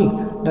half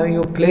full. Now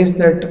you place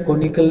that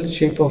conical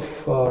shape of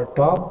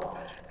top,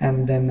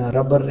 and then a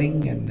rubber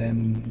ring, and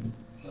then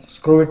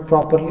screw it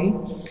properly,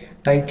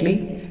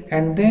 tightly,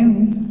 and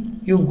then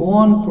you go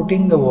on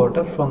putting the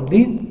water from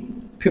the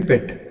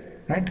pipette,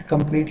 right,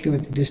 completely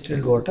with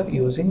distilled water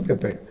using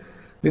pipette,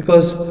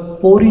 because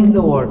pouring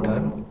the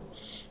water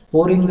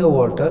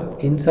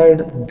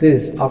inside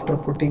this after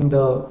putting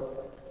the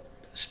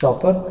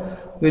stopper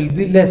will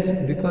be less.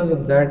 Because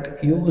of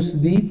that, use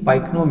the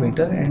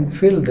pycnometer and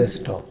fill this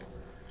top,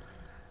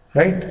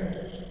 right?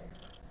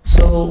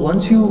 So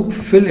once you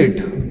fill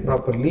it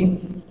properly,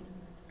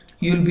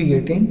 you will be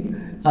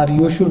getting, or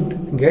you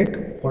should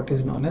get, what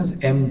is known as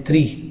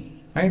M3,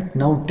 right?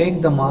 Now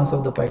take the mass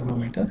of the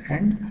pycnometer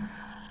and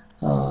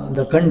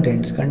the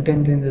contents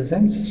in the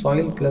sense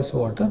soil plus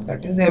water,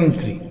 that is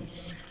M3,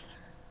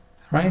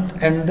 right?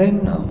 And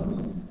then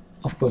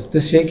of course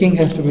this shaking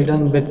has to be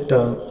done a bit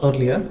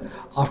earlier.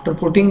 After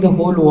putting the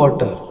whole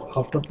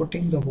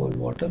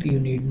water, you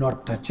need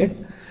not touch it.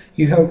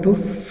 You have to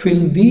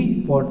fill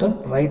the water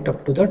right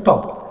up to the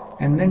top,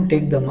 and then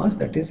take the mass,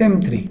 that is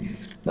M3.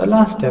 The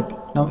last step,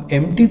 now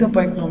empty the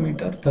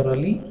pycnometer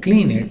thoroughly,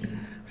 clean it,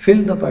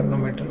 fill the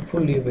pycnometer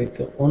fully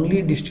with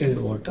only distilled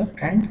water,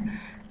 and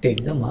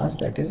take the mass,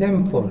 that is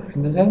M4.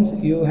 In the sense,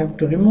 you have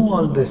to remove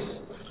all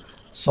this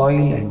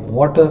soil and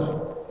water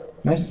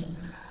mess,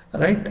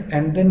 right,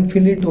 and then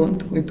fill it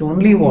with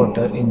only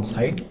water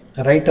inside,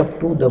 right up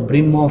to the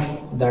brim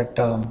of that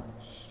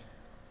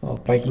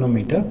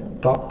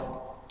pycnometer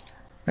top,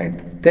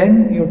 right.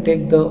 Then you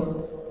take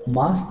the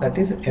mass, that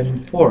is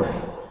M4.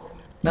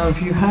 Now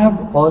if you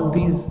have all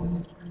these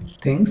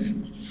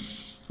things,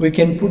 we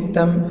can put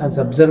them as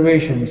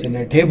observations in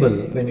a table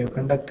when you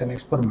conduct an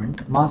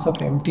experiment. Mass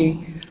of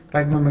empty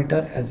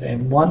pycnometer as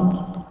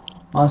M1,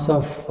 mass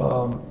of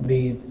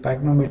the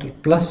pycnometer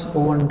plus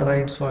oven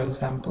dried soil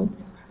sample,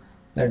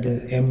 that is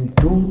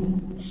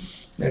M2,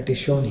 that is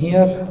shown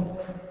here.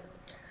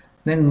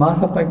 Then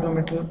mass of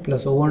pycnometer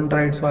plus oven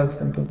dried soil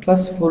sample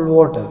plus full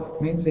water,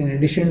 means in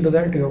addition to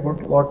that you have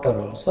got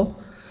water also,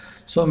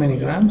 so many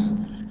grams.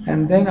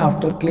 And then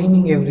after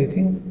cleaning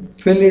everything,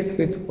 fill it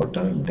with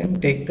water,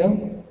 then take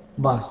the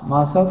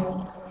mass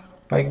of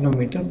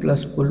pycnometer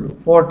plus full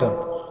water.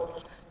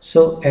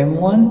 So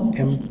M1,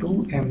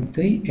 M2,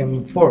 M3,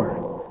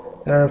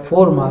 M4, there are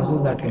 4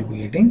 masses that will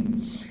be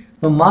getting.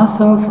 The mass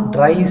of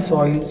dry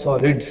soil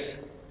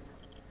solids,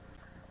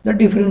 the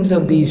difference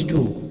of these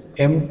two,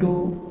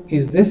 M2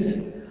 is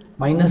this,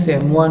 minus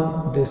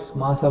M1, this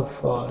mass of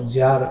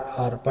jar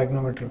or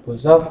pycnometer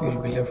goes off, you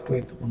will be left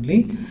with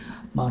only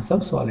mass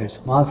of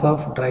solids, mass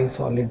of dry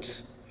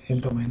solids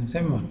into minus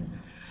M1.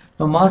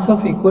 Now mass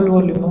of equal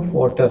volume of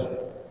water.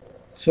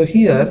 So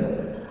here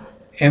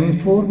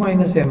M4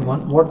 minus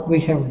M1, what we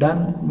have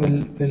done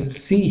we'll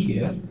see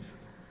here,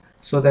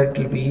 so that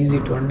it will be easy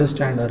to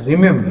understand or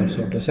remember,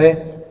 so to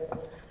say.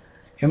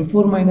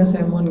 M4 minus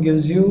M1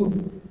 gives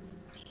you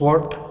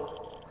what?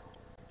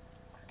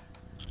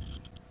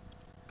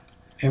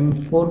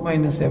 M4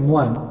 minus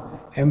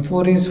M1,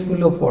 M4 is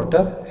full of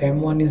water,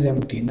 M1 is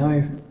empty. Now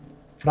if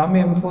from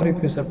M4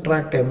 if you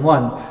subtract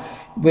M1,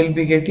 we'll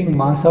be getting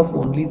mass of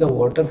only the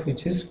water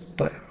which is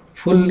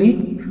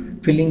fully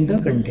filling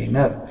the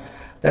container.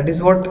 That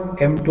is what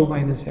M2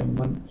 minus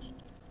M1,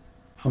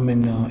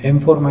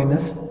 M4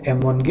 minus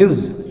M1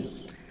 gives.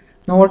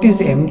 Now what is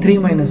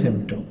M3 minus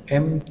M2?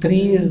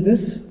 M3 is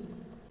this,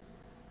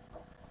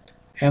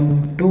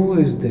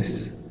 M2 is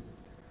this.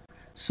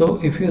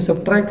 So if you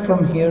subtract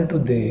from here to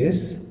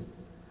this,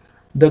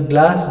 the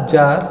glass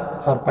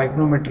jar or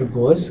pycnometer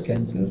goes,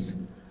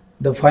 cancels.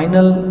 The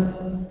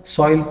final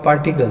soil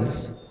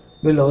particles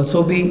will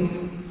also be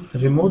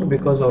removed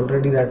because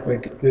already that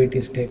weight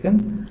is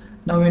taken.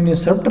 Now when you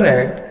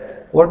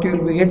subtract, what you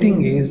will be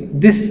getting is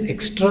this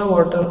extra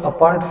water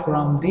apart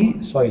from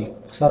the soil,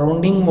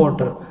 surrounding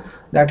water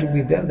that will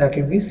be there, that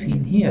will be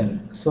seen here.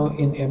 So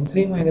in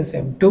M3 minus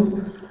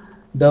M2,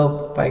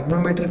 the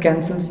pycnometer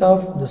cancels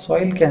off, the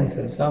soil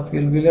cancels off,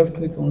 you will be left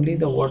with only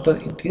the water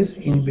it is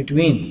in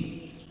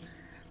between.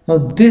 Now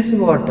this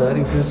water,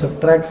 if you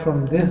subtract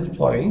from this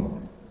soil,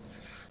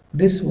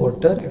 this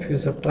water, if you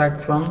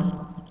subtract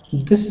from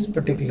this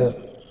particular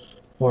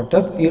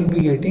water, you will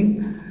be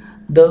getting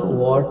the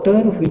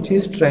water which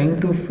is trying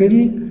to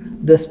fill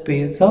the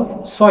space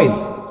of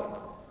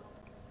soil.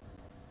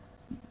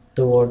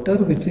 The water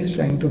which is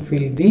trying to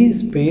fill the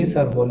space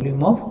or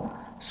volume of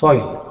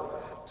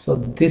soil. So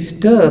this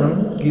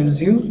term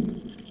gives you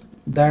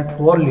that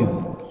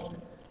volume,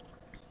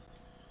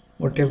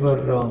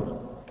 whatever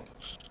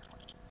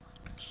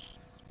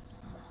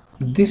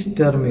this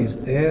term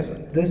is there.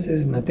 This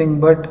is nothing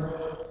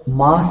but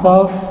mass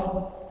of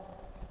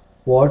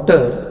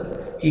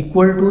water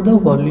equal to the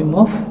volume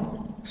of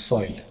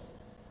soil,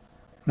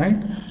 right?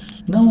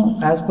 Now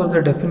as per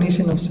the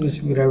definition of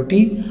specific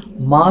gravity,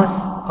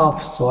 mass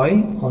of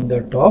soil on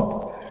the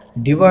top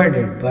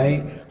divided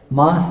by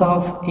mass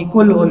of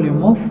equal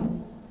volume of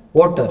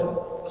water.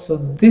 So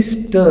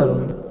this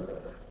term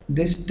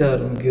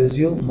gives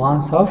you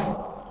mass of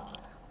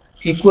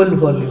equal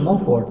volume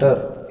of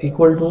water,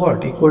 equal to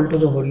what? Equal to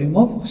the volume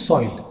of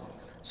soil.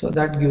 So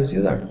that gives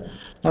you that.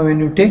 Now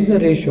when you take the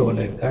ratio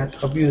like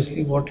that,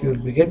 obviously what you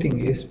will be getting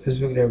is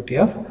specific gravity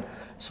of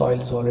soil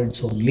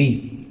solids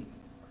only,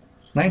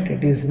 right?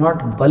 It is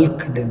not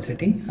bulk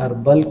density or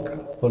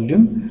bulk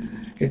volume,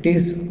 it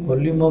is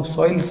volume of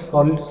soil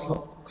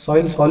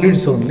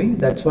solids only.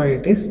 That's why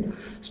it is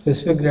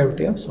specific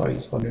gravity of soil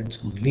solids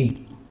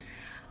only.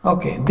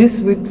 Okay,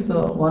 this with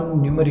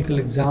one numerical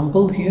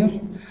example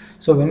here.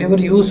 So whenever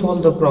you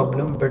solve the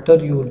problem,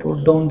 better you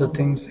wrote down the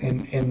things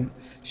in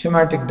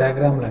schematic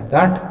diagram like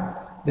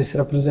that. This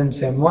represents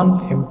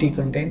M1, empty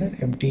container,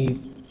 empty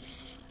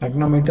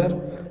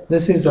pycnometer.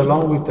 This is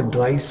along with the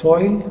dry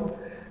soil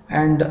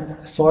and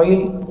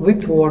soil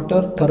with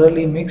water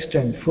thoroughly mixed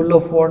and full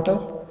of water,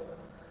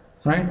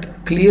 right?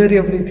 Clear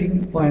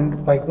everything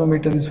and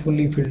pycnometer is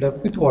fully filled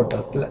up with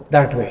water,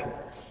 that way.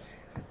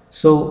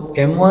 So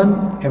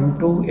M1,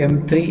 M2,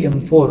 M3,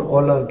 M4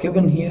 all are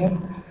given here,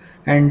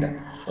 and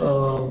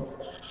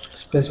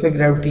specific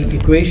gravity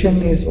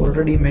equation is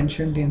already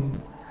mentioned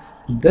in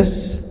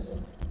this,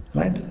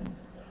 right?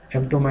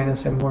 M2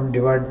 minus M1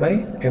 divided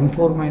by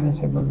M4 minus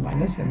M1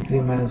 minus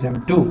M3 minus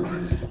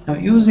M2. Now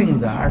using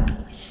that,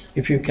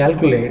 if you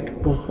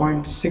calculate,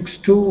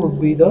 2.62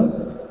 would be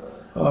the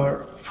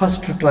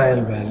first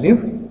trial value,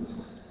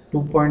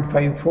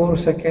 2.54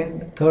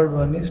 second, third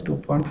one is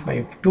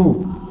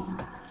 2.52.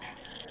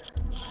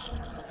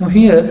 Now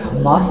here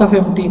mass of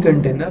empty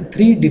container,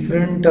 three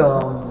different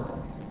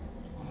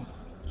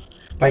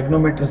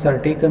pycnometers are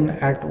taken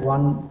at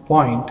one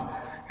point,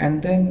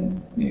 and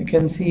then you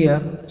can see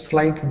a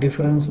slight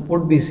difference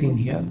would be seen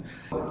here,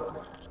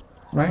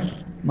 right?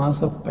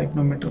 Mass of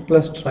pycnometer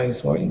plus dry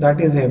soil,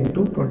 that is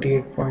M2,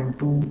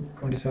 28.2,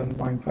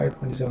 27.5,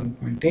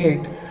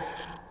 27.8.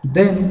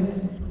 Then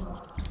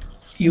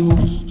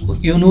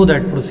you know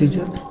that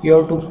procedure. You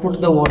have to put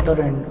the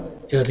water and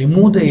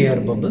remove the air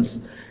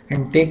bubbles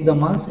and take the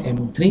mass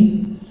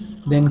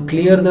M3, then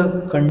clear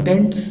the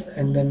contents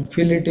and then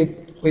fill it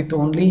with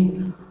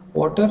only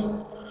water,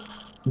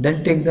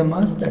 then take the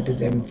mass, that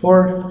is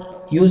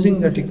M4. Using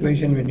that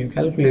equation, when you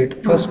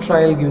calculate, first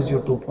trial gives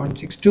you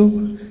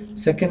 2.62,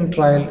 second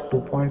trial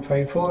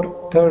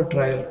 2.54, third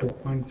trial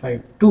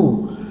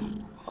 2.52.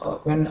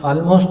 When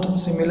almost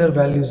similar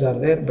values are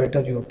there,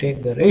 better you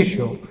take the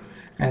ratio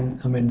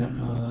and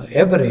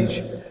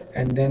average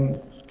and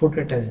then put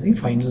it as the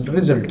final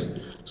result.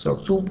 So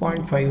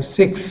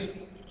 2.56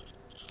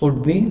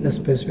 would be the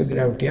specific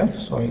gravity of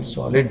soil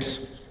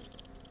solids.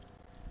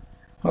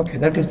 Okay,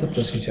 that is the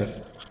procedure.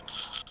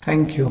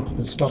 Thank you.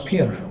 We'll stop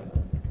here.